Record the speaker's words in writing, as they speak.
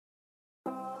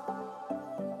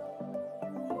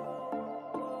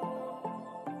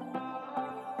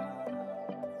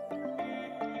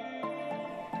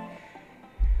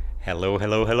Hello,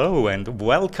 hello, hello, and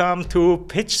welcome to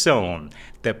PitchZone,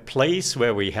 the place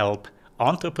where we help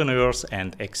entrepreneurs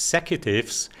and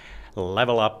executives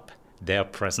level up their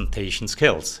presentation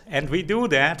skills. And we do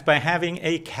that by having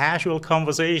a casual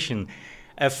conversation,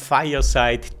 a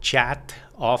fireside chat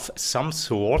of some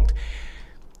sort,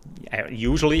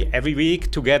 usually every week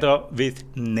together with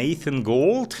Nathan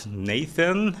Gold.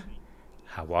 Nathan,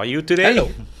 how are you today?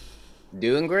 Hello.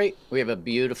 Doing great. We have a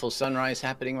beautiful sunrise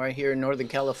happening right here in Northern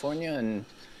California. And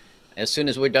as soon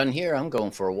as we're done here, I'm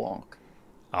going for a walk.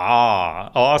 Ah,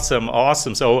 awesome,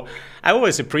 awesome. So I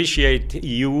always appreciate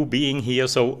you being here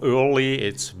so early.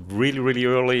 It's really, really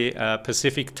early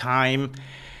Pacific time.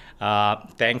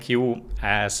 Thank you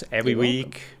as every You're welcome.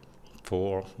 week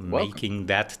for Welcome. making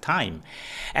that time.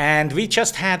 And we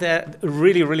just had a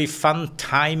really, really fun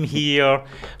time here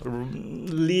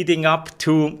leading up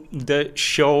to the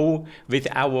show with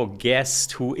our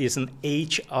guest who is an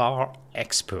HR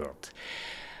expert.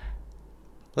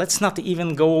 Let's not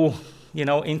even go,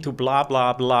 into blah,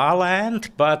 blah, blah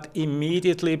land, but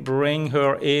immediately bring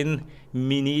her in,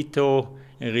 Minito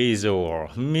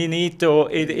Reasor. Minito,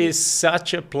 it is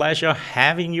such a pleasure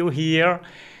having you here.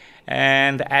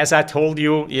 And as I told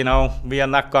you, we are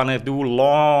not going to do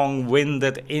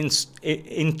long-winded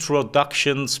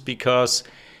introductions because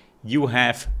you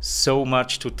have so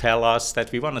much to tell us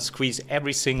that we want to squeeze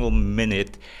every single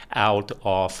minute out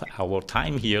of our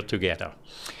time here together.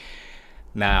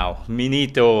 Now,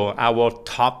 Minito, our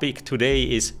topic today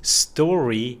is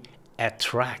story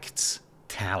attracts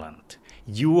talent.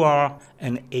 You are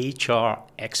an HR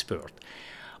expert.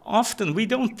 Often we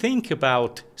don't think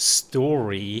about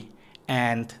story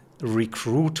and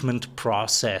recruitment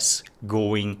process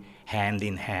going hand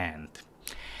in hand.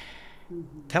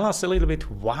 Tell us a little bit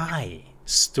why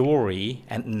story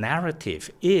and narrative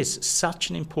is such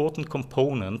an important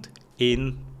component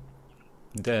in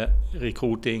the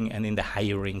recruiting and in the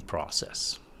hiring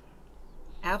process.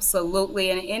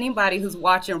 Absolutely. And anybody who's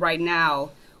watching right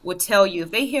now would tell you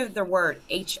if they hear the word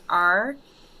HR,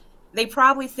 they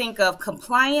probably think of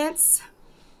compliance,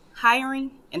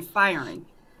 hiring, and firing.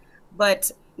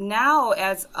 But now,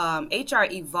 as HR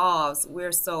evolves,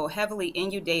 we're so heavily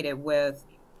inundated with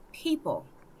people.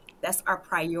 That's our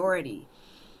priority.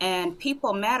 And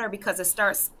people matter because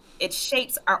it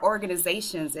shapes our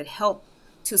organizations. It helps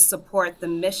to support the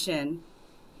mission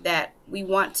that we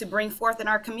want to bring forth in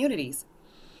our communities.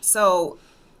 So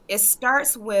it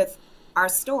starts with our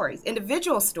stories,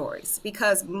 individual stories,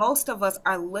 because most of us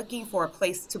are looking for a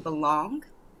place to belong.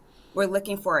 We're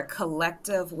looking for a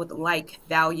collective with like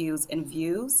values and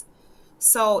views.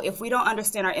 So if we don't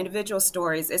understand our individual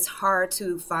stories, it's hard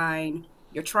to find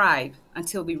your tribe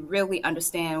until we really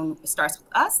understand it starts with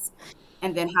us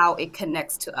and then how it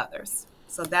connects to others.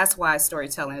 So that's why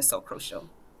storytelling is so crucial.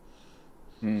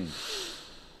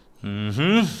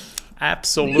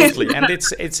 Absolutely. And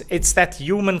it's that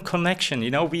human connection.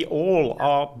 We all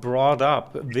are brought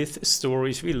up with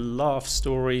stories. We love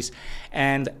stories.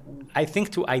 And I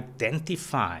think to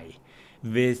identify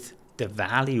with the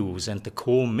values and the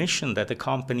core mission that the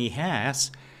company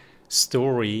has,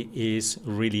 story is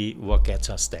really what gets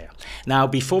us there. Now,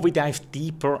 before we dive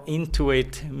deeper into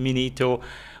it, Minito,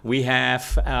 we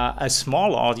have a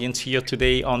small audience here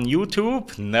today on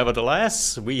YouTube.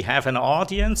 Nevertheless, we have an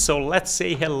audience, so let's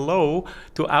say hello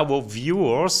to our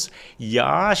viewers.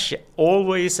 Yash,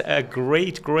 always a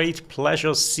great, great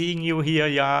pleasure seeing you here,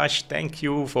 Yash. Thank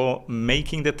you for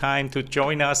making the time to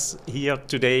join us here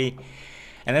today.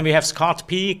 And then we have Scott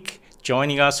Peak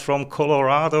joining us from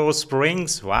Colorado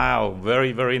Springs. Wow,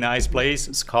 very, very nice place.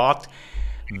 Scott,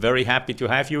 very happy to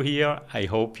have you here. I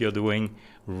hope you're doing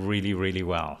really, really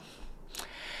well.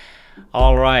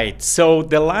 All right, so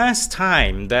the last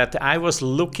time that I was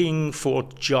looking for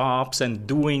jobs and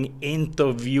doing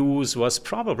interviews was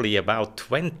probably about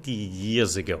 20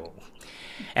 years ago.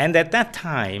 And at that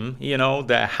time,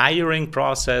 the hiring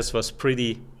process was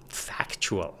pretty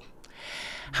factual.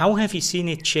 How have you seen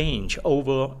it change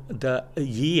over the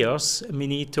years,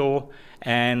 Minito?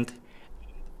 And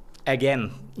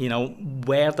again,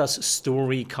 where does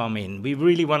story come in? We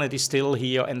really want to distill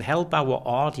here and help our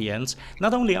audience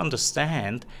not only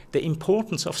understand the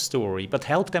importance of story, but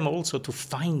help them also to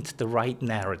find the right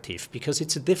narrative, because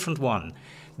it's a different one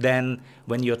than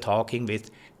when you're talking with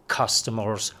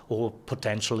customers or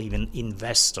potentially even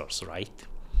investors, right?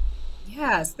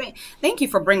 Yes, thank you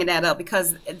for bringing that up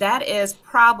because that is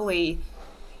probably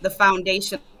the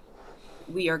foundation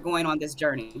we are going on this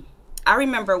journey. I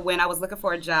remember when I was looking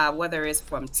for a job, whether it's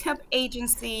from temp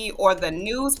agency or the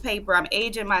newspaper, I'm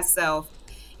aging myself,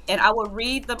 and I would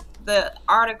read the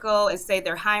article and say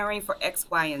they're hiring for X,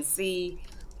 Y, and Z.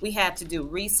 We had to do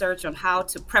research on how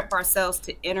to prep ourselves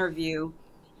to interview.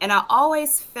 And I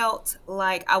always felt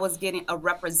like I was getting a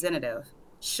representative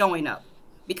showing up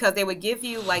because they would give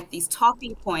you like these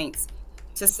talking points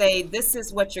to say, this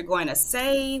is what you're going to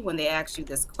say when they ask you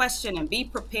this question, and be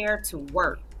prepared to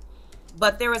work.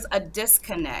 But there was a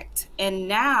disconnect. And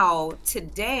now,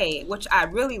 today, which I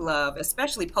really love,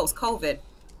 especially post COVID,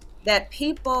 that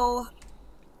people,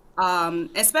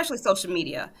 especially social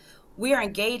media, we are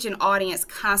engaging audience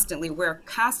constantly. We're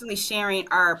constantly sharing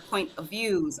our point of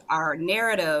views, our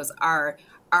narratives, our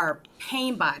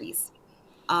pain bodies.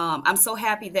 I'm so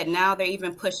happy that now they're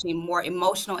even pushing more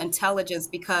emotional intelligence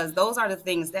because those are the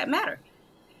things that matter.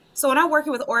 So when I'm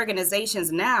working with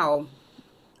organizations now,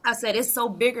 I said it's so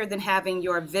bigger than having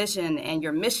your vision and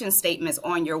your mission statements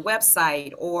on your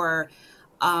website or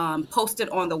posted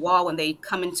on the wall when they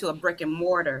come into a brick and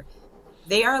mortar.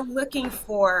 They are looking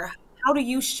for, how do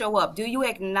you show up? Do you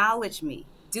acknowledge me?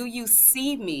 Do you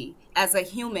see me as a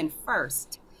human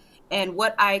first? And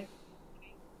what I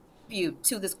view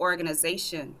to this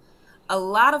organization, a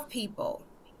lot of people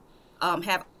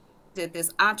have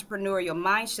this entrepreneurial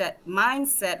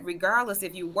mindset, regardless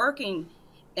if you're working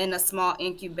in a small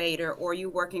incubator or you're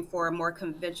working for a more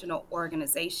conventional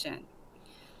organization.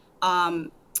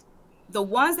 The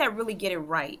ones that really get it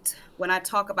right when I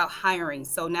talk about hiring.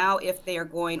 So now if they are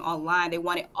going online, they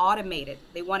want it automated.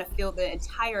 They want to feel the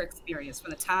entire experience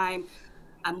from the time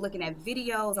I'm looking at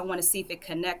videos. I want to see if it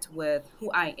connects with who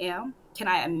I am. Can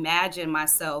I imagine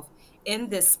myself in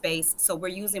this space? So we're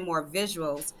using more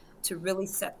visuals to really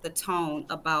set the tone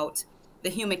about the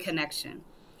human connection.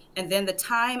 And then the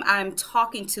time I'm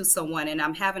talking to someone and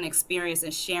I'm having experience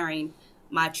and sharing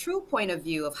my true point of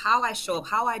view of how I show up,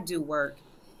 how I do work,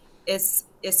 it's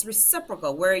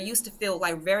reciprocal, where it used to feel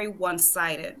like very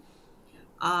one-sided.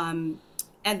 And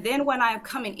then when I'm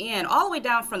coming in, all the way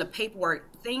down from the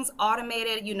paperwork, things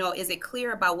automated, is it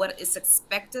clear about what is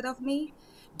expected of me?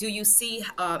 Do you see,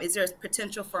 is there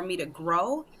potential for me to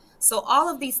grow? So all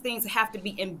of these things have to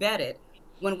be embedded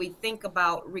when we think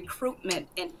about recruitment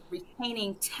and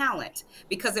retaining talent.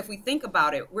 Because if we think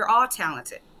about it, we're all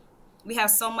talented. We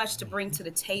have so much to bring to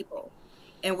the table,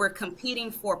 and we're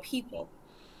competing for people.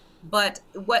 But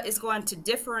what is going to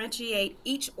differentiate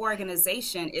each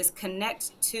organization is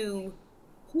connect to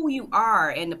who you are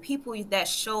and the people that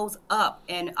shows up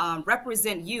and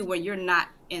represent you when you're not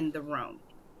in the room.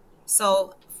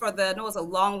 So I know it's a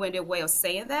long-winded way of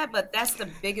saying that, but that's the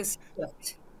biggest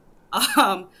shift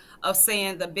of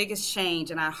saying the biggest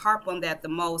change. And I harp on that the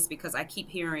most because I keep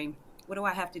hearing, what do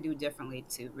I have to do differently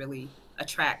to really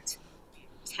attract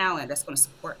talent that's going to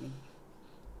support me?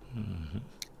 Mm-hmm.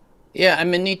 Yeah,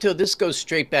 and Minito, this goes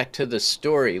straight back to the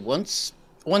story. Once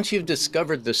you've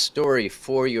discovered the story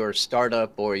for your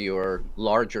startup or your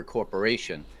larger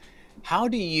corporation, how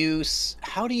do you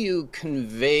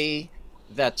convey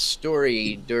that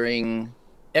story during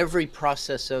every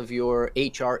process of your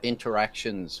HR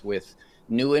interactions with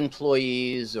new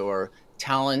employees or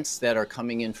talents that are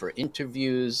coming in for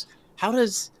interviews? How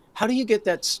do you get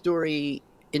that story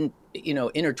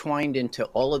intertwined into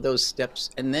all of those steps?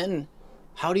 And then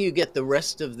how do you get the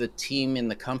rest of the team in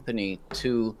the company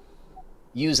to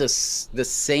use the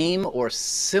same or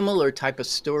similar type of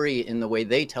story in the way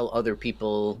they tell other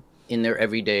people in their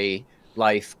everyday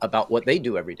life about what they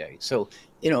do every day? So,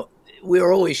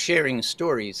 we're always sharing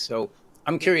stories. So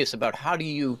I'm curious about how do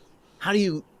you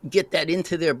get that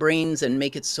into their brains and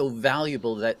make it so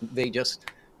valuable that they just,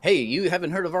 hey, you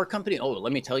haven't heard of our company? Oh,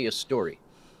 let me tell you a story.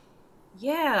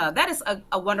 Yeah, that is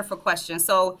a wonderful question.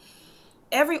 So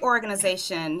every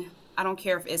organization, I don't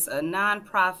care if it's a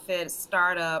nonprofit,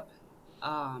 startup,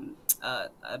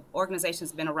 organization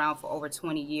that's been around for over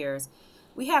 20 years,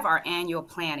 we have our annual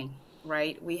planning,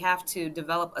 right? We have to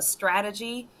develop a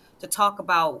strategy to talk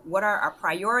about what are our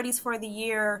priorities for the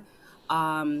year,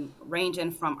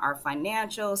 ranging from our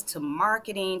financials to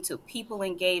marketing to people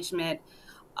engagement,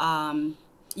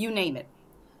 you name it.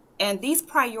 And these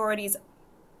priorities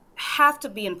have to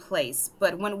be in place.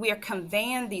 But when we are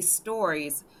conveying these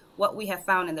stories, what we have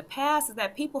found in the past is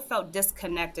that people felt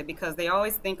disconnected because they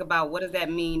always think about what does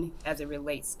that mean as it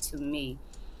relates to me.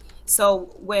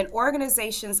 So when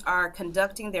organizations are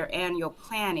conducting their annual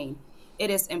planning, it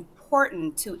is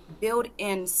important to build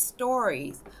in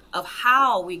stories of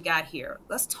how we got here.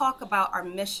 Let's talk about our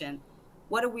mission.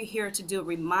 What are we here to do?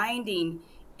 Reminding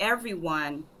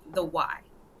everyone the why.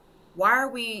 Why are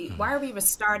we even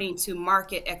starting to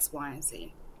market X, Y, and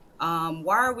Z?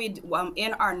 Why are we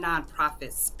in our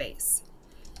nonprofit space?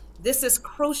 This is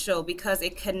crucial because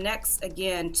it connects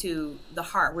again to the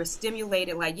heart. We're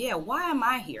stimulated like, yeah, why am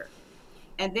I here?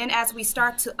 And then as we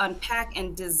start to unpack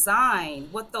and design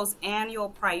what those annual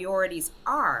priorities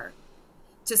are,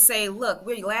 to say, look,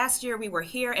 last year we were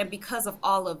here, and because of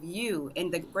all of you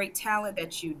and the great talent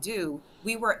that you do,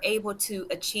 we were able to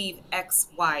achieve X,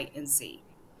 Y, and Z.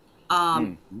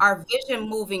 Our vision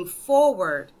moving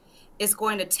forward is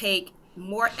going to take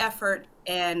more effort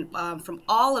and from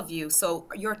all of you. So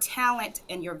your talent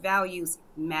and your values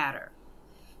matter.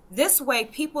 This way,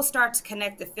 people start to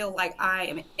connect to feel like I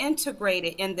am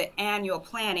integrated in the annual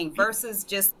planning versus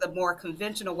just the more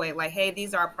conventional way, like, hey,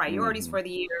 these are our priorities for the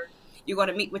year. You're going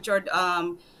to meet with your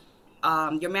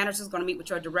manager is going to meet with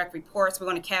your direct reports. We're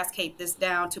going to cascade this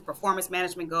down to performance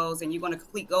management goals, and you're going to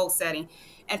complete goal setting.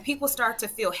 And people start to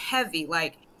feel heavy,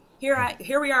 like here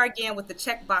we are again with the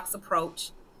checkbox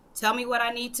approach. Tell me what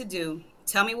I need to do.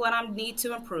 Tell me what I need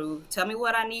to improve. Tell me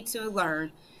what I need to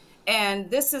learn. And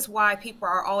this is why people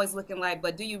are always looking like,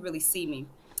 but do you really see me?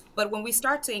 But when we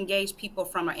start to engage people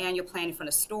from our annual planning from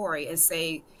the story and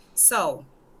say, so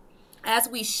as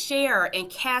we share and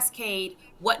cascade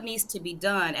what needs to be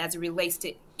done as it relates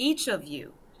to each of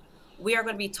you, we are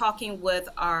going to be talking with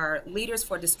our leaders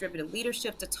for distributed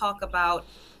leadership to talk about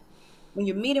when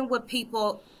you're meeting with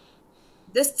people.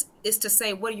 This is to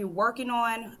say, what are you working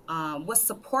on? What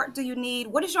support do you need?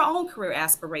 What is your own career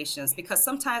aspirations? Because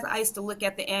sometimes I used to look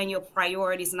at the annual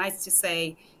priorities and I used to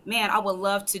say, man, I would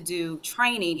love to do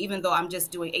training, even though I'm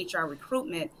just doing HR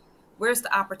recruitment. Where's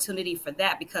the opportunity for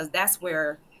that? Because that's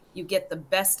where you get the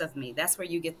best of me. That's where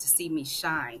you get to see me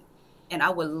shine. And I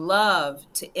would love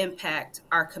to impact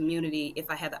our community if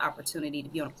I had the opportunity to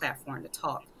be on a platform to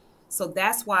talk. So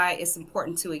that's why it's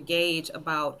important to engage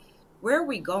about where are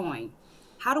we going?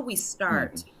 How do we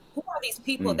start? Who are these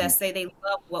people that say they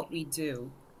love what we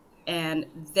do? And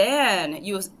then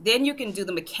you can do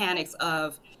the mechanics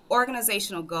of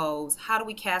organizational goals. How do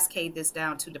we cascade this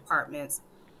down to departments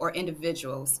or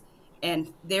individuals?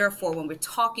 And therefore, when we're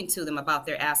talking to them about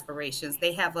their aspirations,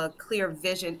 they have a clear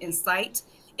vision in sight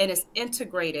and it's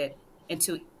integrated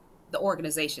into the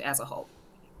organization as a whole.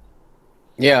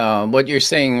 Yeah, what you're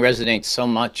saying resonates so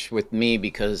much with me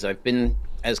because I've been,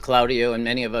 as Claudio and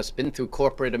many of us, been through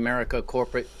corporate America,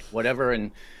 corporate whatever,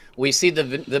 and we see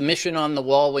the mission on the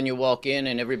wall when you walk in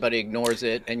and everybody ignores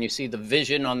it, and you see the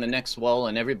vision on the next wall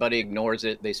and everybody ignores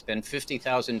it. They spend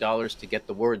 $50,000 to get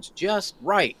the words just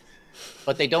right,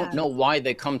 but they don't know why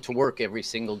they come to work every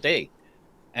single day.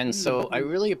 And so I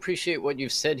really appreciate what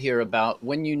you've said here about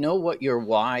when you know what your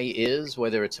why is,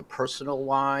 whether it's a personal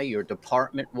why, your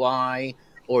department why,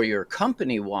 or your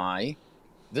company why,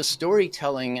 the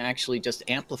storytelling actually just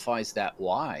amplifies that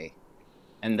why.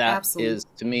 And that is,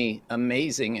 to me,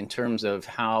 amazing in terms of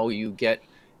how you get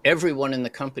everyone in the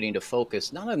company to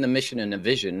focus, not on the mission and the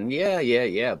vision.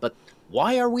 Yeah. But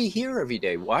why are we here every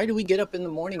day? Why do we get up in the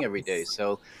morning every day?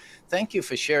 So thank you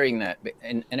for sharing that.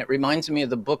 And it reminds me of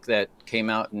the book that came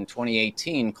out in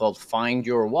 2018 called Find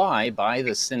Your Why by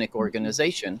the Cynic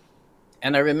organization.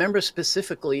 And I remember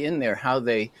specifically in there how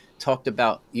they talked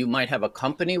about you might have a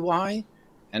company why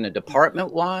and a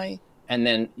department why, and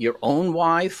then your own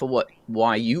why for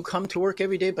why you come to work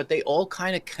every day, but they all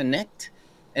kind of connect.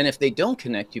 And if they don't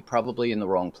connect, you're probably in the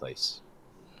wrong place.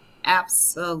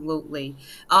 Absolutely.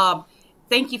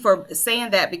 Thank you for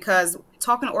saying that, because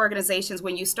talking to organizations,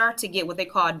 when you start to get what they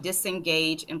call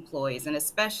disengaged employees, and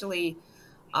especially,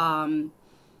 and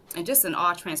just in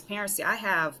all transparency, I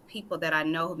have people that I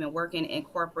know who've been working in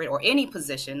corporate or any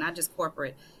position, not just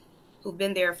corporate, who've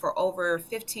been there for over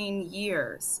 15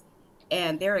 years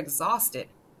and they're exhausted.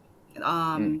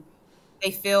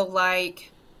 They feel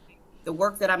like the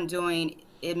work that I'm doing,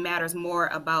 it matters more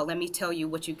about, let me tell you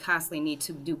what you constantly need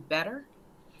to do better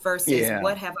versus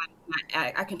what have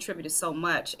I contributed so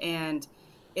much, and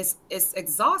it's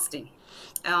exhausting.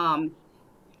 And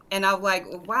I'm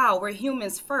like, wow, we're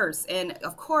humans first. And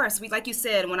of course, we, like you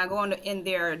said, when I go in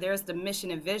there, there's the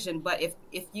mission and vision. But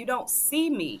if you don't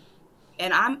see me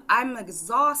and I'm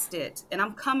exhausted and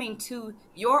I'm coming to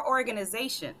your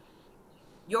organization,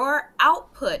 your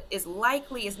output is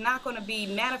not going to be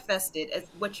manifested as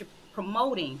what you're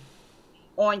promoting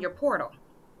on your portal.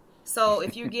 So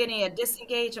if you're getting a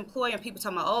disengaged employee and people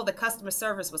talking about, oh, the customer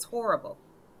service was horrible,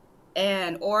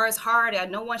 or it's hard,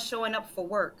 and no one's showing up for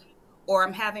work, or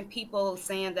I'm having people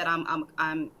saying that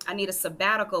I need a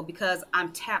sabbatical because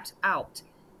I'm tapped out.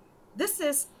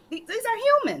 These are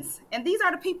humans, and these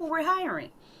are the people we're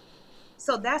hiring.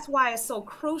 So that's why it's so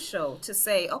crucial to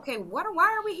say, okay, why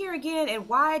are we here again, and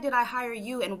why did I hire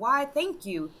you, and why thank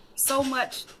you so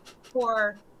much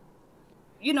for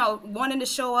wanting to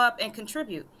show up and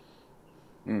contribute.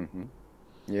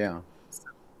 Yeah,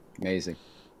 amazing.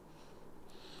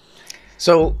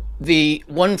 So the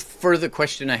one further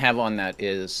question I have on that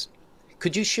is,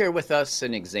 could you share with us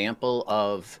an example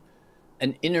of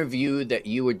an interview that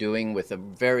you were doing with a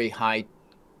very high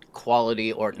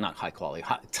quality, or not high quality,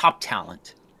 top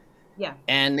talent, Yeah.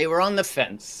 and they were on the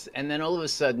fence, and then all of a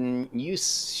sudden you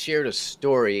shared a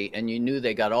story and you knew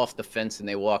they got off the fence and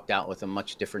they walked out with a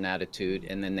much different attitude,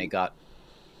 and then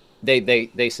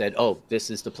they said, oh,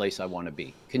 this is the place I want to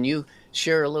be. Can you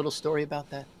share a little story about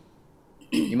that?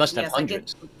 You must have Yes, I get.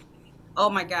 hundreds. Oh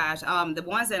my gosh. The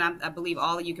ones that I believe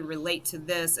all of you can relate to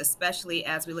this, especially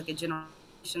as we look at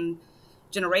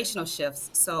generational shifts.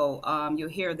 So you'll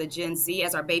hear the Gen Z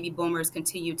as our baby boomers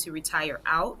continue to retire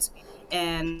out,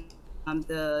 and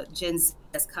the Gen Z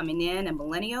that's coming in, and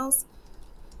millennials.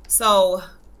 So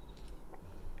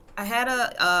I had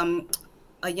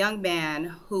a young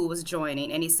man who was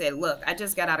joining, and he said, "Look, I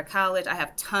just got out of college. I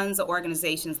have tons of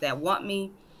organizations that want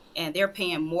me, and they're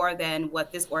paying more than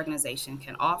what this organization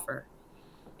can offer."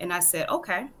 And I said,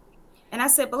 "Okay." And I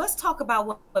said, "But let's talk about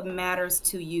what matters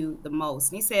to you the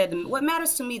most." And he said, "What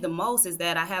matters to me the most is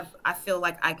that I feel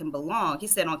like I can belong." He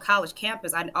said, "On college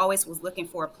campus, I always was looking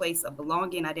for a place of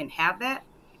belonging. I didn't have that."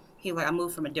 He was like, "I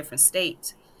moved from a different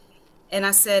state." And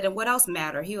I said, "And what else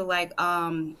matter?" He was like,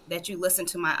 "That you listen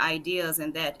to my ideas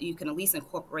and that you can at least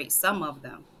incorporate some of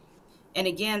them." And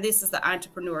again, this is the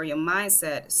entrepreneurial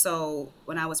mindset. So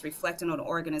when I was reflecting on the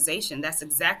organization, that's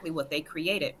exactly what they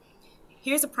created.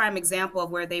 Here's a prime example of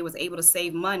where they was able to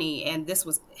save money, and this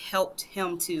was helped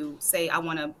him to say, "I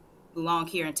want to belong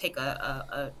here and take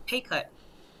a pay cut."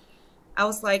 I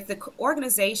was like, the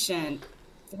organization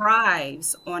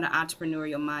thrives on an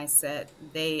entrepreneurial mindset.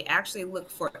 They actually look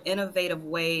for innovative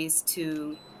ways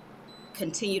to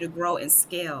continue to grow and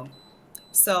scale.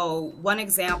 So one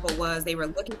example was they were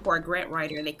looking for a grant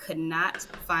writer. They could not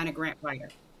find a grant writer.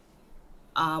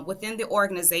 Within the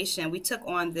organization, we took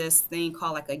on this thing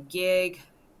called like a gig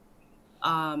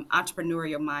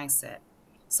entrepreneurial mindset.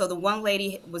 So the one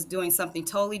lady was doing something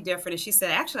totally different, and she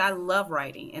said, "Actually, I love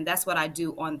writing, and that's what I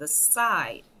do on the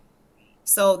side."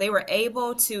 So they were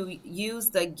able to use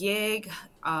the gig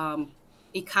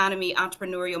economy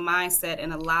entrepreneurial mindset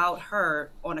and allowed her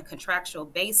on a contractual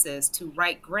basis to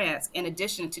write grants in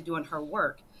addition to doing her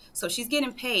work. So she's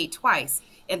getting paid twice,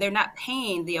 and they're not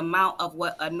paying the amount of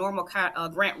what a normal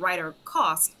grant writer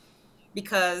costs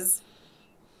because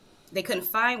they couldn't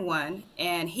find one.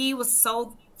 And he was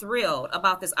so thrilled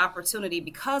about this opportunity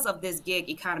because of this gig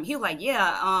economy. He was like,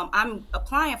 "Yeah, I'm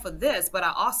applying for this, but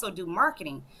I also do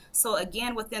marketing." So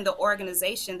again, within the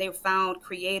organization, they found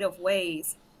creative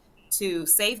ways to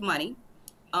save money,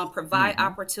 provide Mm-hmm.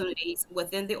 opportunities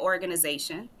within the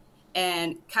organization,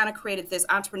 and kind of created this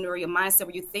entrepreneurial mindset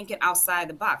where you're thinking outside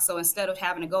the box. So instead of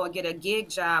having to go and get a gig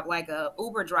job like a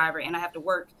Uber driver and I have to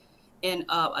work in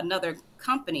another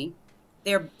company,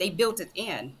 they built it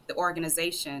in the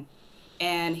organization,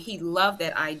 and he loved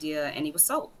that idea, and he was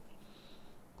sold.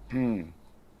 Hmm.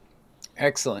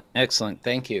 Excellent, excellent.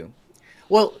 Thank you.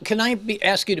 Well, can I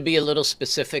ask you to be a little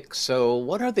specific? So,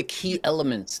 what are the key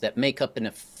elements that make up an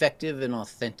effective and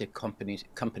authentic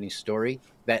company story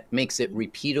that makes it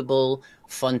repeatable,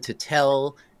 fun to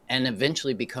tell, and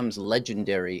eventually becomes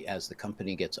legendary as the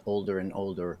company gets older and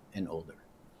older and older?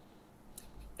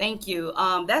 Thank you.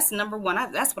 That's number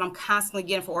one. That's what I'm constantly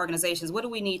getting for organizations. What do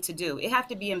we need to do? It have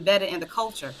to be embedded in the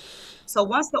culture. So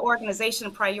once the organization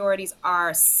priorities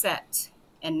are set,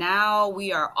 and now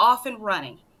we are off and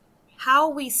running,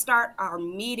 how we start our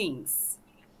meetings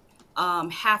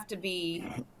have to be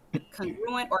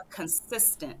congruent or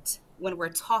consistent when we're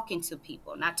talking to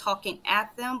people, not talking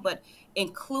at them, but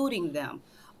including them.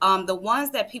 The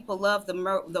ones that people love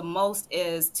the most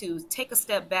is to take a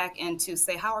step back and to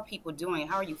say, "How are people doing?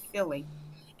 How are you feeling?"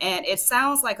 And it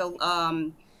sounds like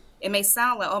it may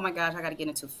sound like, "Oh my gosh, I got to get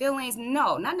into feelings."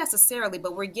 No, not necessarily,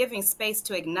 but we're giving space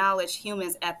to acknowledge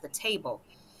humans at the table,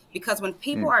 because when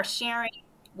people Mm. are sharing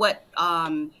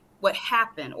what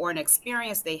happened or an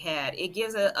experience they had,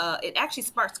 it actually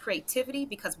sparks creativity,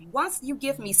 because once you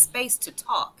give me space to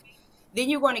talk, then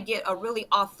you're going to get a really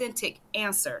authentic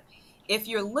answer. If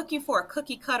you're looking for a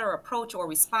cookie cutter approach or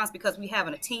response because we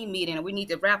having a team meeting and we need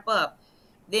to wrap up,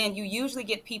 then you usually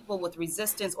get people with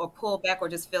resistance or pull back or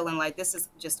just feeling like this is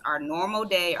just our normal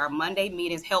day, our Monday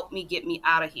meetings, help me get me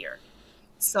out of here.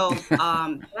 So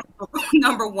that's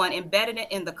number one, embedding it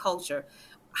in the culture.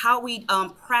 How we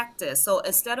practice. So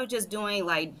instead of just doing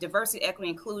like diversity, equity,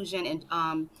 inclusion,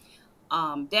 and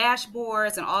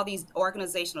dashboards and all these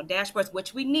organizational dashboards,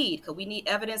 which we need because we need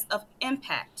evidence of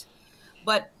impact,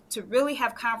 but to really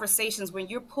have conversations when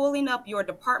you're pulling up your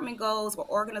department goals or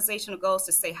organizational goals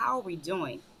to say, "How are we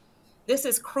doing?" this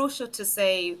is crucial to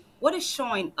say, what is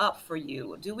showing up for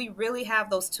you? Do we really have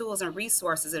those tools and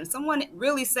resources? And someone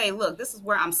really say, look, this is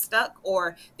where I'm stuck,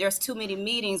 or there's too many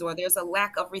meetings, or there's a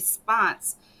lack of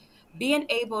response. Being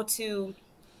able to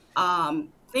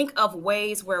think of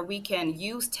ways where we can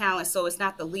use talent so it's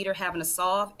not the leader having to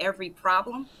solve every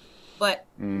problem, but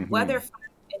whether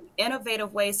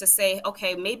innovative ways to say,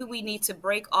 okay, maybe we need to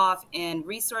break off in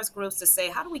resource groups to say,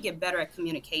 how do we get better at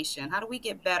communication? How do we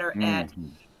get better at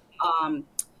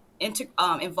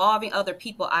involving other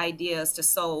people ideas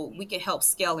so we can help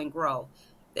scale and grow?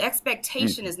 The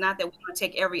expectation is not that we want to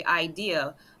take every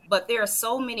idea, but there are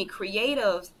so many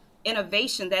creative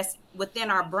innovation that's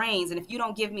within our brains. And if you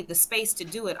don't give me the space to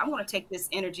do it, I'm going to take this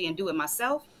energy and do it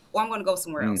myself, or I'm going to go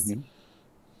somewhere else.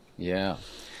 Yeah,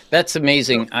 that's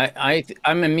amazing.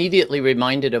 I'm immediately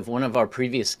reminded of one of our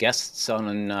previous guests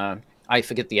on, I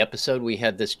forget the episode. We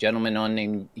had this gentleman on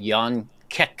named Jan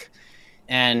Keck,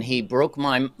 and he broke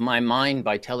my mind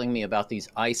by telling me about these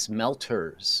ice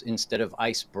melters instead of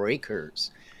ice breakers.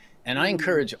 And I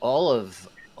encourage all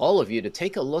of you to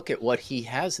take a look at what he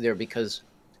has there, because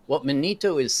what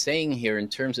Minito is saying here in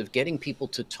terms of getting people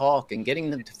to talk and getting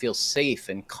them to feel safe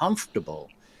and comfortable,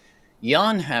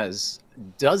 Jan has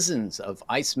dozens of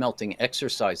ice melting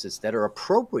exercises that are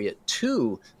appropriate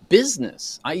to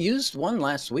business. I used one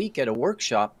last week at a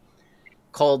workshop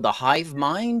called the Hive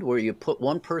Mind, where you put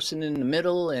one person in the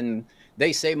middle and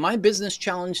they say, my business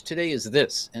challenge today is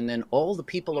this. And then all the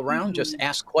people around just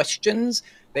ask questions.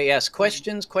 They ask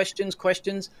questions.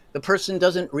 The person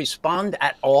doesn't respond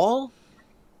at all.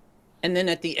 And then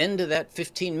at the end of that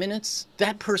 15 minutes,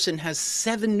 that person has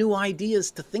 7 new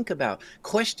ideas to think about,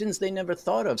 questions they never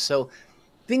thought of. So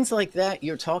things like that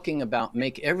you're talking about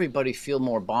make everybody feel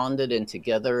more bonded and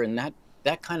together. And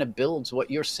that kind of builds what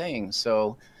you're saying.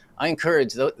 So I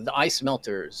encourage the ice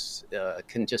melters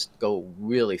can just go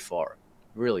really far,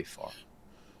 really far.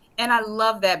 And I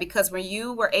love that, because when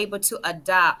you were able to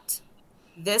adopt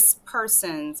this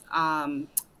person's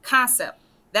concept,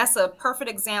 that's a perfect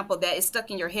example that is stuck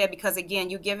in your head, because again,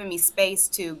 you're giving me space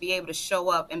to be able to show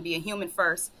up and be a human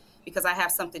first, because I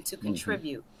have something to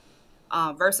contribute,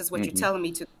 versus what you're telling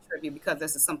me to contribute, because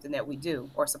this is something that we do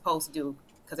or supposed to do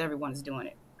because everyone is doing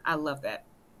it. I love that.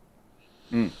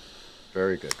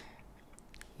 Very good.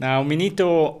 Now,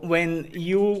 Minito, when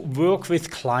you work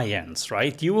with clients,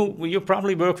 right, you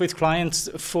probably work with clients,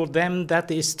 for them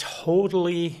that is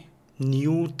totally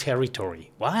new territory.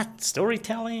 What?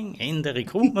 Storytelling in the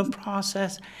recruitment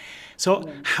process?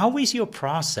 So how is your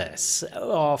process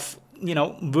of,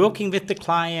 working with the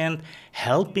client,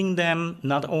 helping them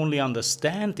not only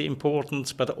understand the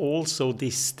importance, but also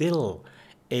distill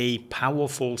a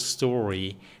powerful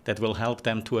story that will help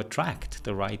them to attract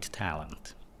the right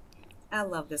talent? I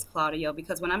love this, Claudio,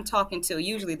 because when I'm talking to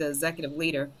usually the executive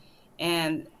leader,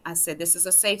 and I said, this is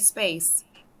a safe space,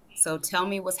 so tell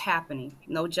me what's happening,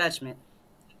 no judgment.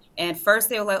 And first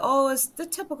they were like, oh, it's the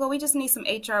typical, we just need some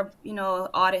HR,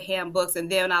 audit handbooks. And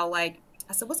then I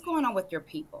said, what's going on with your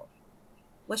people?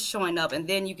 What's showing up? And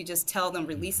then you could just tell them,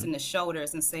 releasing the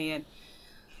shoulders and saying,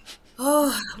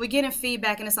 oh, we're getting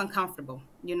feedback and it's uncomfortable.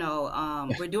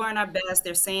 We're doing our best.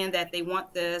 They're saying that they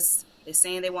want this. They're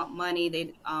saying they want money.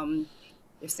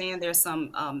 They're saying there's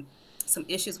some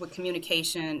issues with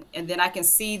communication. And then I can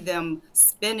see them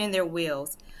spinning their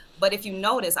wheels. But if you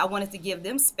notice, I wanted to give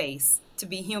them space to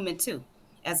be human too.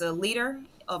 As a leader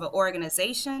of an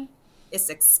organization, it's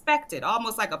expected,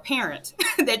 almost like a parent,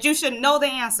 that you should know the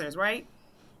answers, right?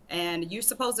 And you're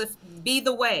supposed to be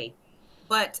the way.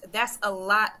 But that's a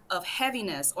lot of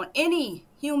heaviness on any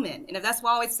human. And that's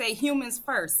why I always say humans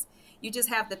first. You just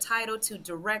have the title to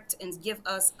direct and give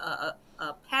us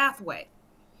a pathway.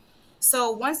 So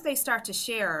once they start to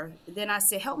share, then I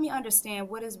say, help me understand,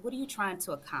 what are you trying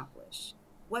to accomplish?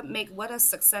 What does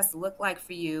success look like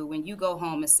for you when you go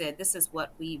home and said, this is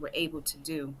what we were able to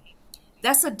do?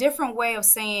 That's a different way of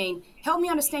saying, help me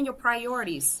understand your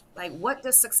priorities. Like, what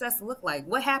does success look like?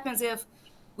 What happens if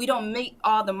we don't meet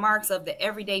all the marks of the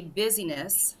everyday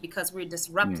busyness because we're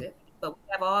disrupted, but we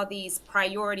have all these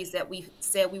priorities that we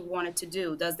said we wanted to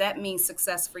do? Does that mean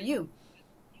success for you?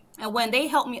 And when they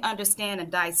helped me understand and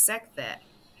dissect that,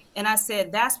 and I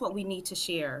said, that's what we need to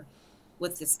share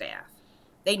with the staff.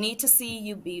 They need to see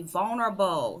you be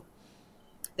vulnerable.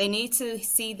 They need to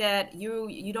see that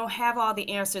you don't have all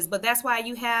the answers, but that's why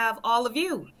you have all of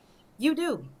you. You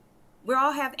do. We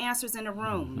all have answers in the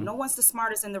room. No one's the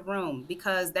smartest in the room,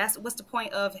 because what's the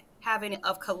point of having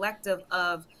a collective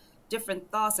of different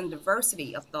thoughts and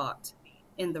diversity of thought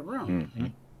in the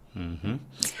room.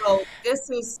 So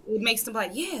it makes them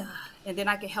like, yeah, and then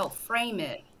I can help frame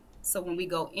it. So when we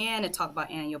go in and talk about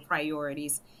annual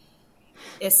priorities,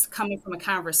 It's coming from a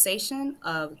conversation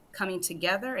of coming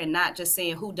together and not just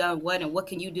saying who done what and what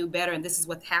can you do better and this is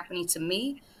what's happening to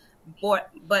me,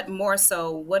 but more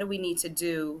so, what do we need to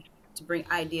do to bring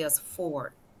ideas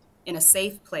forward in a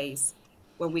safe place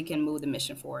where we can move the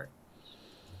mission forward.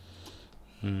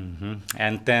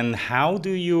 And then how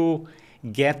do you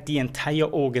get the entire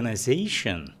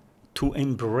organization to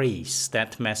embrace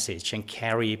that message and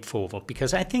carry it forward?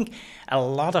 Because I think a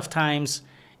lot of times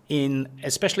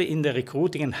especially in the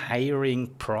recruiting and hiring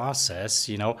process,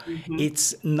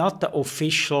 it's not the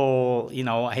official,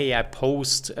 hey, I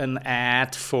post an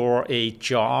ad for a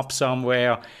job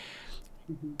somewhere,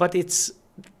 but it's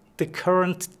the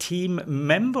current team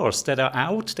members that are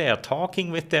out there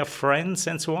talking with their friends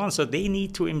and so on. So they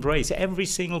need to embrace every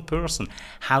single person.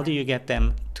 How do you get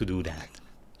them to do that?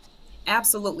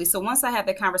 Absolutely. So once I had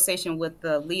the conversation with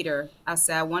the leader, I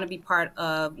said, I want to be part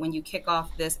of when you kick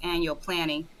off this annual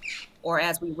planning or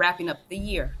as we're wrapping up the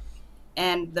year.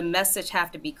 And the message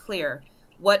have to be clear.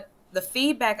 What the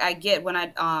feedback I get when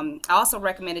I also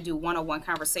recommend to do one-on-one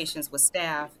conversations with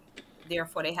staff.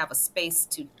 Therefore, they have a space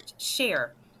to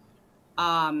share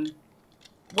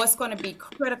what's going to be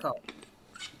critical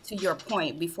to your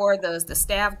point before the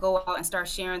staff go out and start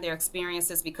sharing their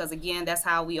experiences, because again, that's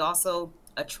how we also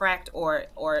attract or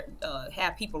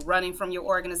have people running from your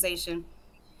organization.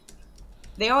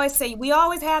 They always say, we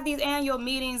always have these annual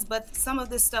meetings, but some of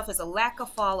this stuff is a lack of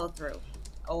follow through,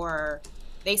 or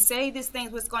they say this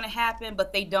thing's what's going to happen,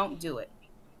 but they don't do it.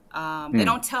 They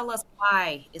don't tell us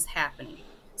why it's happening.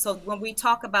 So when we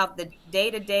talk about the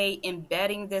day-to-day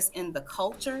embedding this in the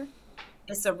culture,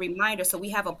 it's a reminder. So we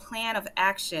have a plan of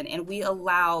action and we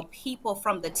allow people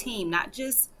from the team, not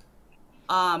just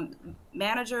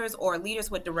managers or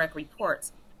leaders with direct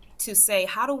reports, to say,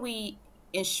 how do we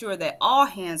ensure that all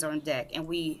hands are on deck and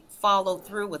we follow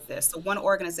through with this? So one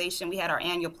organization, we had our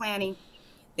annual planning.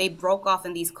 They broke off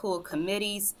in these cool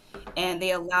committees and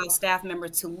they allow staff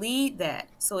members to lead that.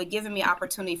 So it giving me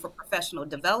opportunity for professional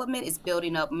development. It's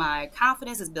building up my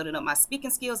confidence. It's building up my speaking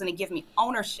skills, and it gives me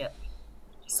ownership.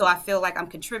 So I feel like I'm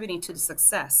contributing to the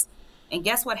success. And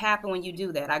guess what happened when you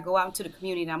do that? I go out into the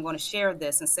community and I'm going to share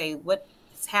this and say what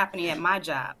is happening at my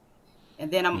job.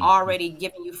 And then I'm already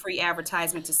giving you free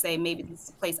advertisement to say, maybe this is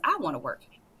the place I want to work.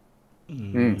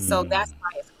 So that's why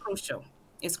it's crucial.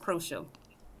 It's crucial.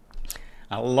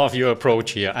 I love your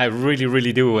approach here. I really,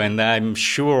 really do. And I'm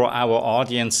sure our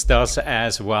audience does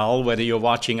as well, whether you're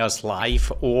watching us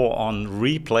live or on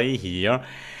replay here.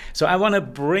 So I want to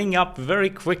bring up very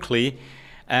quickly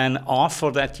an offer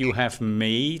that you have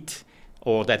made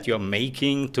or that you're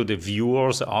making to the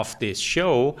viewers of this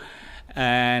show.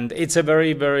 And it's a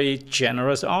very, very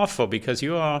generous offer because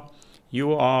you are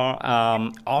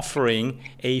offering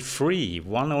a free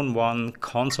one-on-one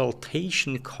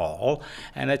consultation call.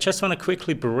 And I just want to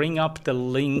quickly bring up the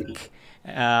link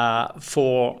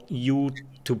for you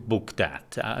to book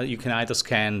that. You can either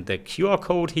scan the QR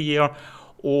code here,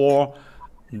 or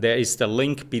there is the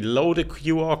link below the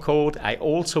QR code. I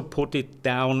also put it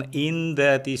down in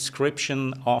the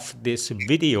description of this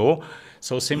video.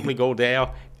 So simply go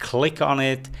there, click on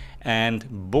it, and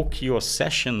book your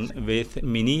session with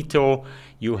Minito.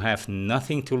 You have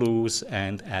nothing to lose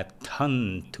and a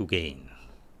ton to gain.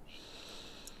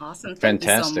 Awesome. Thank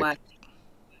you so much.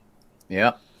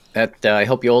 Yeah, I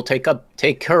hope you all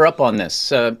take her up on this.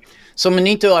 So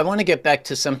Minito, I want to get back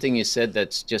to something you said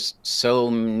that's just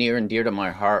so near and dear to my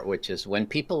heart, which is when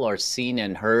people are seen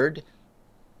and heard,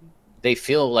 they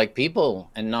feel like people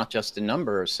and not just a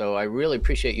number. So I really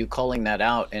appreciate you calling that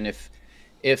out. And if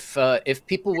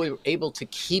people were able to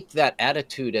keep that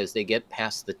attitude as they get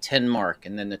past the 10 mark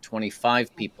and then the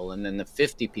 25 people and then the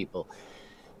 50 people,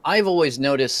 I've always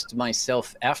noticed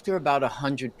myself after about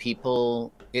 100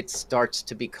 people, it starts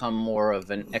to become more of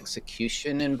an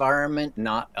execution environment,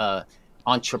 not a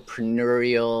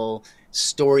entrepreneurial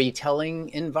storytelling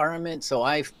environment. So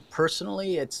I've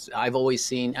always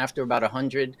seen after about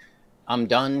 100, I'm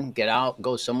done, get out,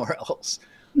 go somewhere else.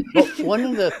 But one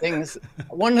of the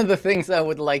things I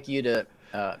would like you to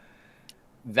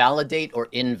validate or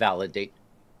invalidate,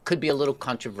 could be a little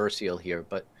controversial here,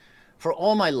 but for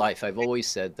all my life, I've always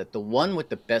said that the one with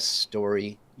the best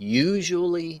story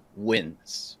usually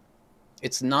wins.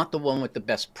 It's not the one with the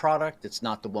best product. It's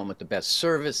not the one with the best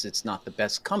service. It's not the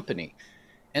best company.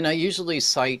 And I usually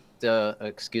cite,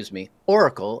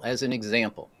 Oracle as an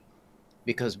example,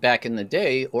 because back in the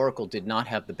day, Oracle did not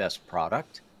have the best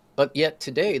product. But yet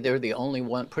today, they're the only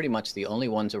one, pretty much the only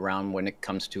ones around when it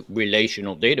comes to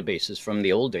relational databases from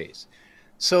the old days.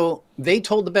 So they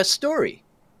told the best story,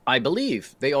 I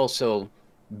believe. They also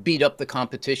beat up the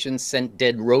competition, sent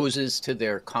dead roses to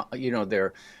their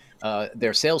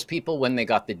their salespeople when they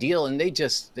got the deal, and they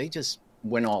just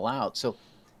went all out. So,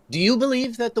 do you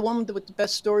believe that the one with the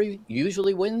best story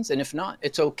usually wins? And if not,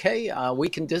 it's okay. We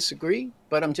can disagree,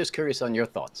 but I'm just curious on your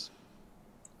thoughts.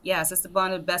 Yes, it's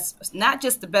one of the best, not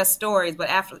just the best stories, but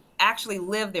actually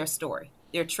live their story,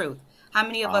 their truth. How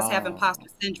many of us have Ah, imposter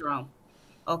syndrome?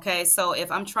 Okay, so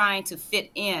if I'm trying to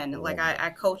fit in, like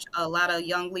I coach a lot of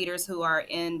young leaders who are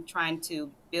in trying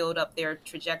to build up their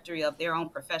trajectory of their own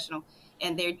professional,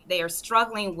 and they are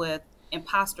struggling with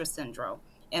imposter syndrome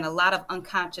and a lot of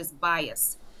unconscious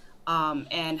bias,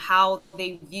 and how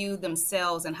they view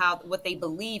themselves and how what they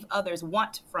believe others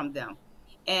want from them,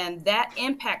 and that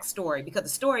impacts story because the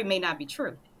story may not be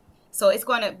true. So it's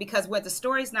going to, because when the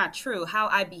story is not true, how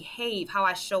I behave, how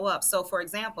I show up. So for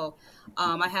example,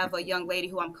 I have a young lady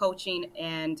who I'm coaching,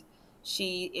 and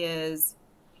she is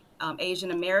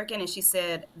Asian American, and she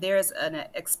said there's an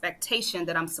expectation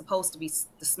that I'm supposed to be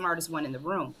the smartest one in the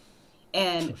room.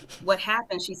 And what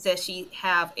happened, she said she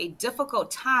have a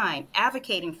difficult time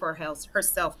advocating for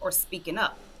herself or speaking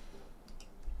up.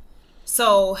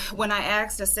 So when I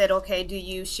asked, I said, okay, do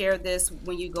you share this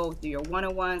when you go through your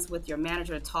one-on-ones with your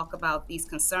manager to talk about these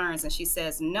concerns? And she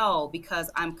says, no, because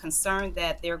I'm concerned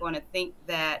that they're going to think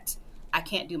that I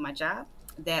can't do my job,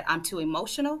 that I'm too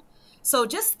emotional. So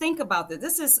just think about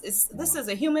this. This is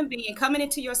a human being coming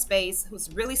into your space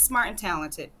who's really smart and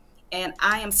talented, and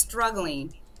I am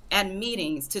struggling at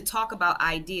meetings to talk about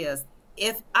ideas.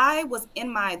 If I was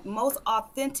in my most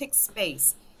authentic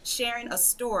space, sharing a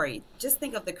story, just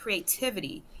think of the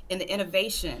creativity and the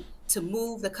innovation to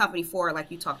move the company forward,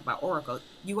 like you talked about Oracle.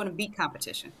 You want to beat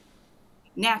competition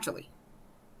naturally.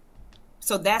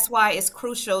 So that's why it's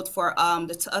crucial for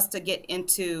us to get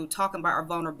into talking about our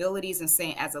vulnerabilities and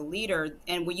saying as a leader.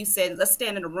 And when you said, let's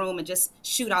stand in a room and just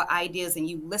shoot out ideas and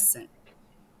you listen,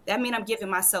 that means I'm giving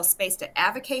myself space to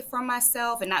advocate for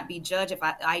myself and not be judged if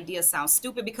ideas sound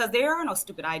stupid, because there are no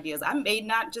stupid ideas. I may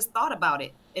not just thought about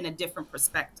it in a different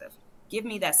perspective. Give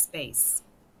me that space.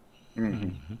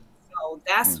 mhm, So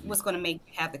that's mhm, what's going to make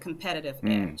you have the competitive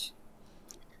mm. edge.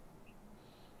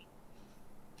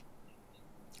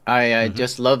 I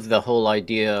just love the whole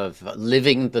idea of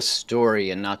living the story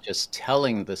and not just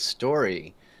telling the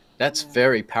story. That's Yeah.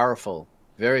 very powerful,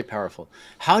 very powerful.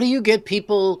 How do you get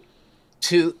people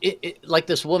to like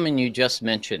this woman you just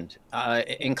mentioned?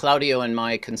 In Claudio and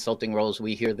my consulting roles,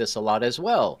 we hear this a lot as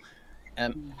well.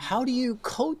 Mhm. How do you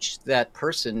coach that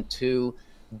person to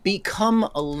become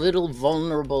a little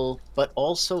vulnerable, but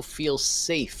also feel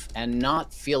safe and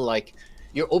not feel like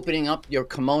you're opening up your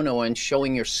kimono and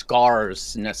showing your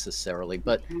scars necessarily?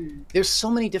 But Mhm. there's so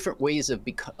many different ways of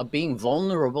being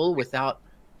vulnerable without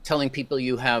telling people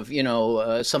you have,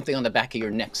 something on the back of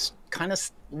your neck, kind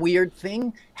of weird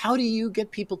thing. How do you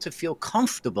get people to feel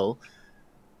comfortable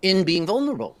in being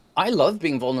vulnerable? I love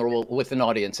being vulnerable with an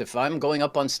audience. If I'm going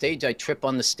up on stage, I trip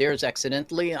on the stairs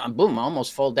accidentally, boom, I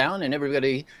almost fall down, and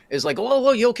everybody is like, "Oh,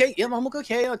 well, you okay?" Yeah, I'm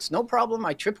okay. It's no problem.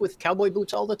 I trip with cowboy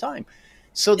boots all the time.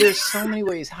 So there's so many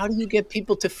ways. How do you get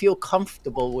people to feel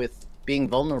comfortable with being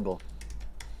vulnerable?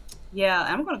 Yeah,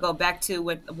 I'm going to go back to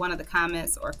what one of the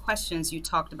comments or questions you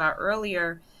talked about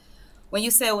earlier when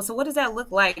you said, well, so what does that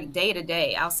look like day to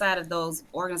day outside of those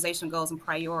organizational goals and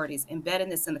priorities, embedding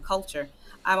this in the culture?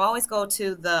 I always go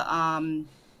to the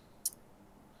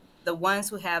ones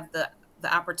who have the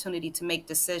opportunity to make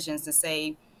decisions to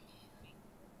say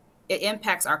it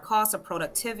impacts our cost of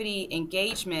productivity,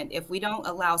 engagement, if we don't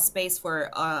allow space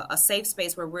for a safe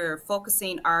space where we're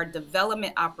focusing our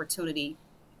development opportunity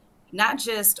not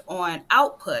just on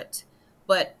output,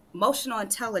 but emotional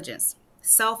intelligence,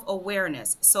 self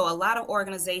awareness. So, a lot of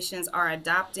organizations are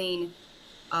adopting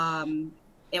um,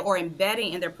 or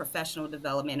embedding in their professional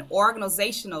development,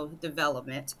 organizational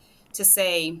development, to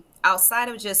say outside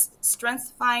of just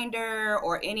Strengths Finder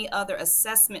or any other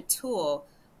assessment tool,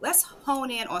 let's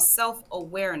hone in on self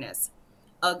awareness,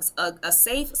 a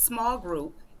safe small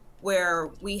group where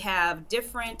we have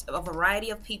a variety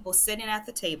of people sitting at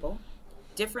the table,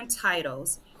 different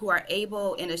titles, who are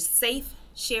able in a safe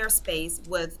share space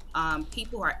with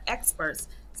people who are experts.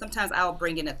 Sometimes I'll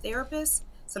bring in a therapist.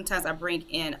 Sometimes I bring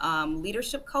in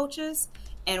leadership coaches,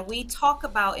 and we talk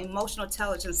about emotional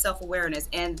intelligence, self awareness,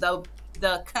 and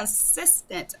the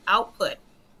consistent output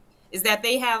is that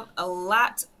they have a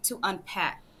lot to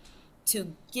unpack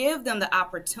to give them the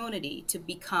opportunity to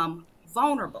become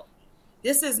vulnerable.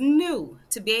 This is new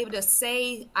to be able to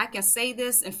say, I can say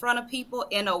this in front of people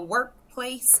in a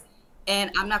workplace,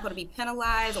 and I'm not going to be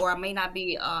penalized, or I may not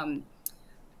be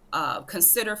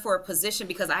considered for a position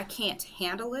because I can't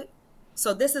handle it.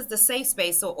 So this is the safe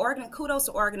space. So kudos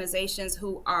to organizations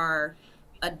who are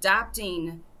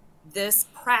adopting this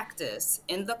practice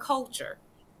in the culture,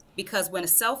 because when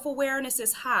self-awareness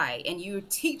is high and you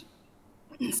teach,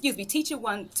 excuse me, teach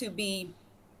one to be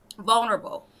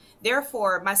vulnerable,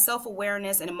 therefore my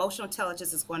self-awareness and emotional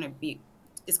intelligence is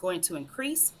going to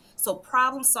increase. So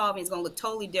problem solving is going to look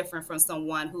totally different from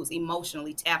someone who's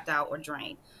emotionally tapped out or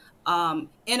drained.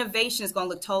 Innovation is going to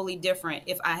look totally different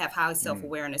if I have high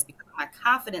self-awareness, because my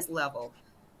confidence level,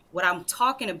 what I'm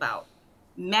talking about,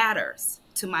 matters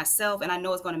to myself, and I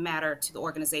know it's going to matter to the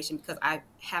organization because I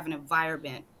have an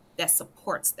environment that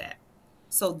supports that.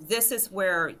 So this is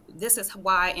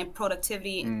why in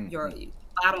productivity, your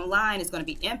bottom line is going to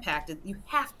be impacted. You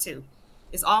have to.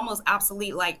 It's almost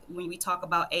obsolete. Like when we talk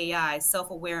about AI,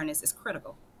 self-awareness is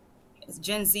critical.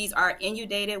 Gen Zs are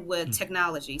inundated with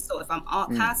technology. So if I'm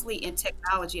constantly in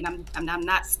technology and I'm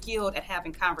not skilled at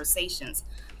having conversations,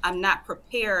 I'm not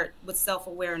prepared with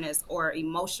self-awareness or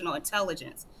emotional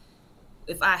intelligence.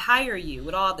 If I hire you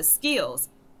with all the skills,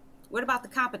 what about the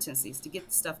competencies to get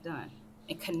the stuff done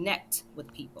and connect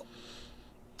with people?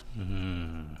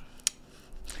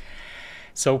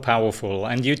 So powerful.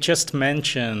 And you just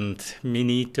mentioned,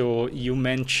 Minito, you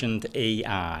mentioned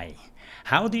AI.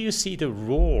 How do you see the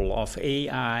role of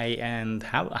AI, and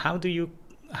how do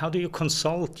you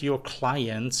consult your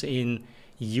clients in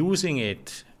using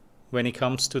it when it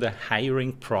comes to the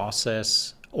hiring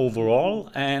process overall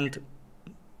and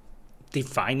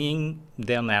defining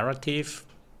their narrative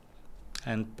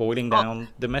and boiling down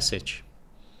the message?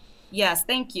 Yes,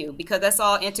 thank you, because that's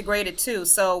all integrated too.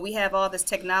 So we have all this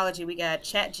technology. We got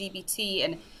ChatGPT,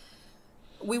 and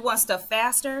we want stuff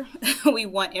faster. We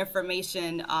want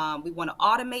information. We want to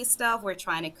automate stuff. We're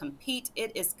trying to compete.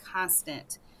 It is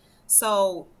constant.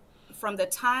 So from the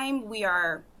time we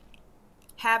are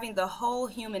having the whole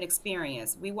human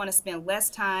experience, we want to spend less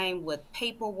time with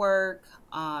paperwork,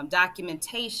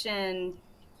 documentation,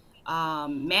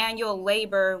 manual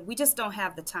labor. We just don't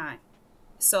have the time.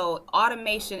 So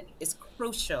automation is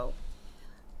crucial,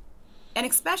 and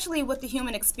especially with the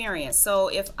human experience. So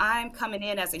if I'm coming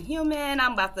in as a human,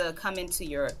 I'm about to come into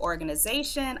your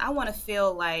organization, I want to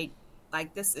feel like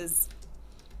this is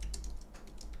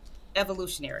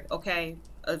evolutionary, okay,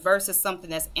 versus something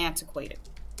that's antiquated.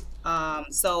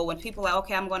 So when people are like,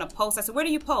 okay, I'm going to post, I said, where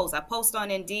do you post? I post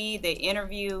on Indeed. They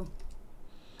interview.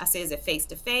 I say, is it face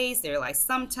to face? They're like,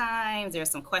 sometimes there's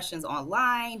some questions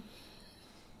online.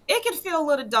 It can feel a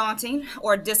little daunting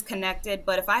or disconnected,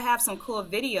 but if I have some cool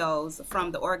videos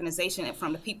from the organization and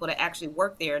from the people that actually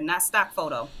work there, not stock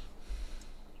photo,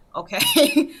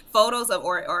 okay, photos of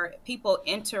or people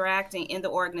interacting in the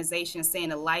organization, saying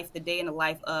the day in the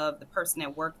life of the person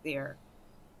that worked there,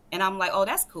 and I'm like, oh,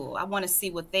 that's cool. I want to see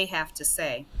what they have to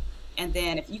say. And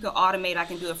then if you can automate, I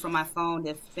can do it from my phone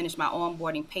to finish my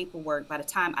onboarding paperwork. By the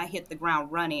time I hit the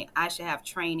ground running, I should have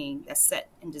training that's set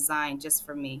and designed just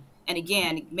for me. And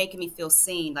again, making me feel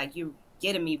seen, like you're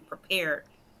getting me prepared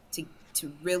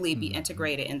to really be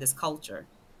integrated in this culture.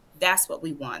 That's what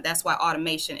we want. That's why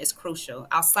automation is crucial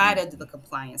outside of the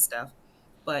compliance stuff.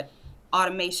 But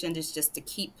automation is just to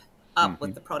keep up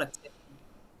with the productivity.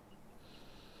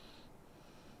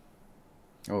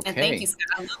 Okay. And thank you,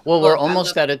 Scott. Well, we're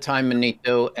almost out of time,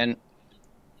 Minito. And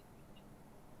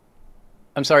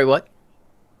I'm sorry, what?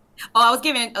 Oh, I was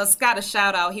giving Scott a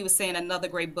shout out. He was saying another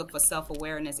great book for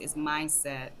self-awareness is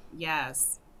Mindset.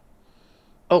 Yes.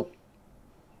 Oh.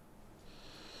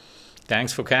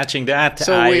 Thanks for catching that.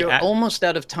 So we're almost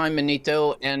out of time,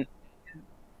 Minito. And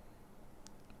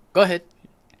go ahead.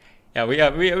 Yeah, we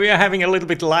are having a little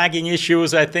bit lagging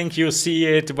issues. I think you see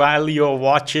it while you're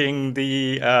watching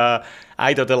the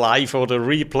either the live or the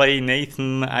replay.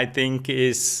 Nathan, I think,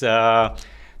 is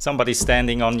somebody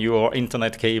standing on your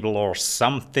internet cable or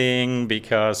something,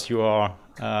 because you are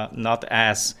not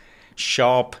as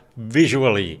sharp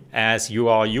visually as you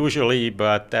are usually,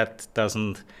 but that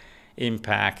doesn't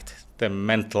impact the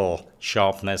mental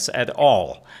sharpness at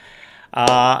all.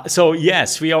 So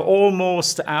yes, we are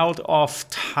almost out of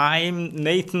time.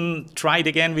 Nathan, try it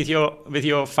again with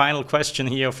your final question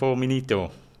here for Minito.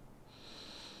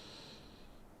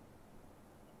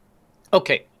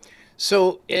 Okay,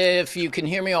 so if you can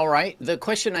hear me all right, the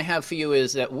question I have for you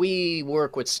is that we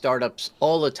work with startups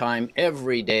all the time,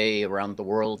 every day around the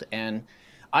world, and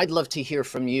I'd love to hear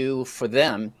from you for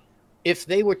them. If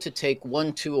they were to take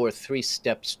 1, 2, or 3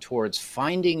 steps towards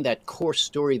finding that core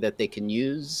story that they can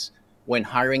use when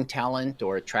hiring talent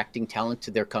or attracting talent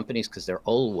to their companies, because they're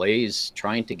always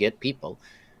trying to get people,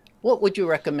 what would you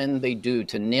recommend they do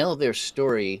to nail their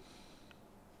story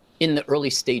in the early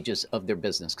stages of their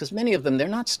business? Because many of them, they're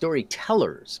not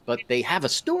storytellers, but they have a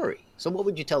story. So what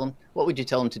would you tell them? What would you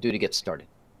tell them to do to get started?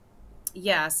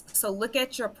 Yes. So look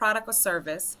at your product or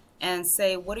service and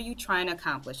say, what are you trying to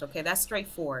accomplish? Okay, that's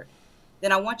straightforward.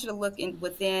 Then I want you to look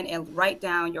within and write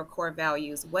down your core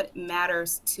values. What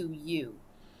matters to you?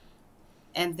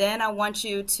 And then I want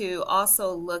you to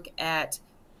also look at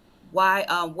why,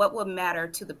 what will matter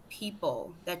to the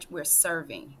people that we're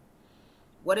serving.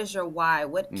 What is your why?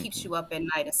 What keeps you up at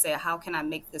night and say, how can I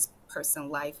make this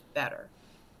person's life better?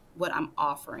 What I'm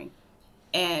offering,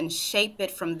 and shape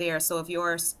it from there. So if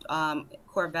your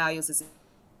core values is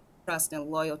trust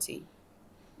and loyalty,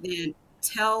 then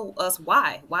tell us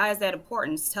why. Why is that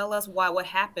important? Tell us why. What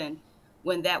happened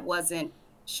when that wasn't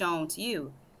shown to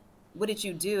you? What did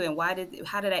you do, and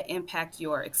how did that impact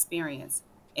your experience?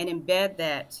 And embed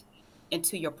that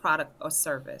into your product or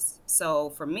service.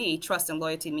 So for me, trust and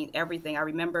loyalty mean everything. I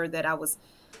remember that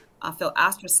I felt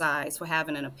ostracized for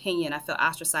having an opinion. I felt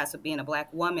ostracized for being a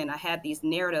Black woman. I had these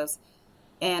narratives,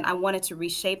 and I wanted to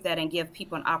reshape that and give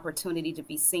people an opportunity to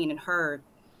be seen and heard.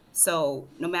 So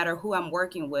no matter who I'm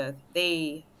working with,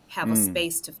 they have a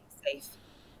space to feel safe.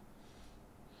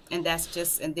 And that's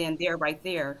just, and then right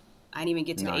there, I didn't even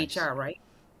get to Nice. the HR, right?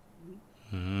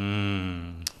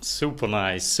 Super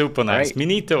nice, super nice. Great.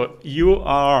 Minito, you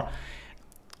are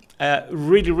a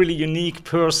really, really unique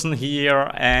person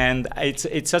here, and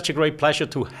it's such a great pleasure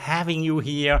to having you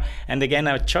here. And again,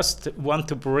 I just want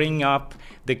to bring up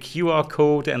the QR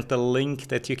code and the link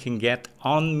that you can get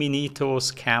on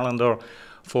Minito's calendar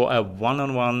for a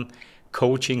one-on-one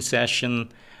coaching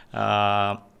session.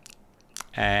 And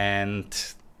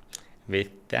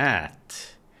with that,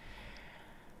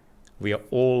 we are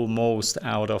almost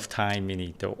out of time,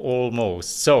 Minito,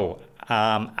 almost. So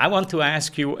I want to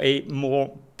ask you a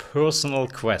more personal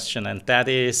question, and that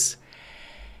is,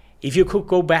 if you could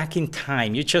go back in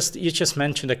time, you just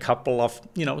mentioned a couple of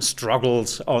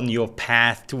struggles on your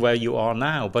path to where you are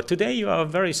now, but today you are a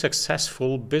very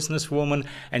successful businesswoman,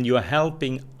 and you are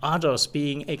helping others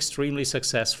being extremely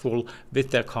successful with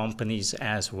their companies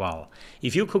as well.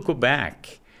 If you could go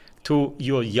back to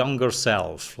your younger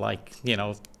self, like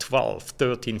 12,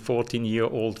 13,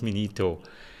 14-year-old Minito,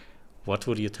 what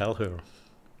would you tell her?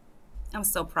 I'm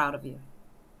so proud of you.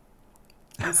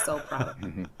 I'm so proud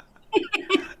of you.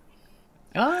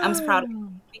 I'm proud of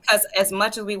you. Because as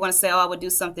much as we want to say, oh, I would do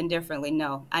something differently,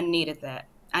 no, I needed that.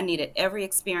 I needed every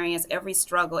experience, every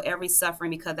struggle, every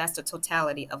suffering, because that's the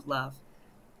totality of love.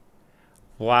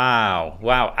 Wow,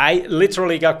 wow. I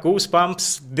literally got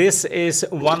goosebumps. This is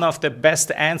one of the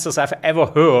best answers I've ever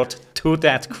heard to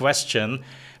that question,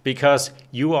 because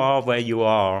you are where you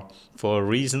are for a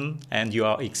reason, and you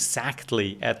are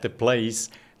exactly at the place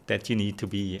that you need to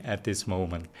be at this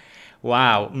moment.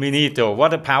 Wow, Minito,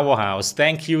 what a powerhouse.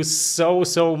 Thank you so,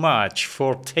 so much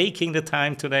for taking the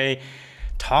time today,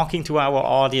 talking to our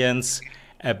audience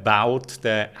about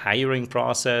the hiring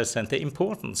process and the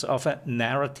importance of a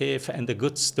narrative and a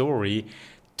good story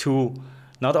to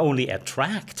not only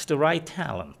attract the right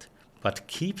talent, but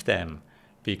keep them,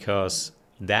 because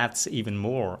that's even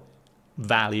more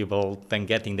valuable than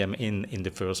getting them in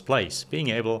the first place, being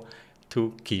able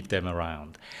to keep them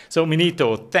around. So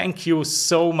Minito, thank you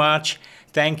so much.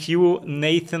 Thank you,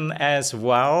 Nathan, as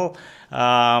well.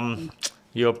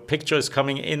 Your picture is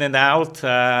coming in and out.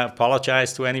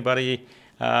 Apologize to anybody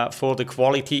for the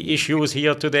quality issues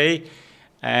here today.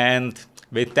 And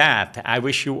with that, I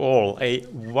wish you all a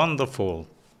wonderful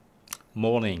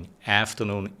morning,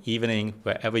 afternoon, evening,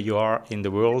 wherever you are in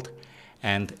the world,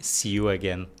 and see you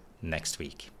again next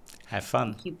week. Have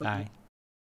fun. Thank you. Bye.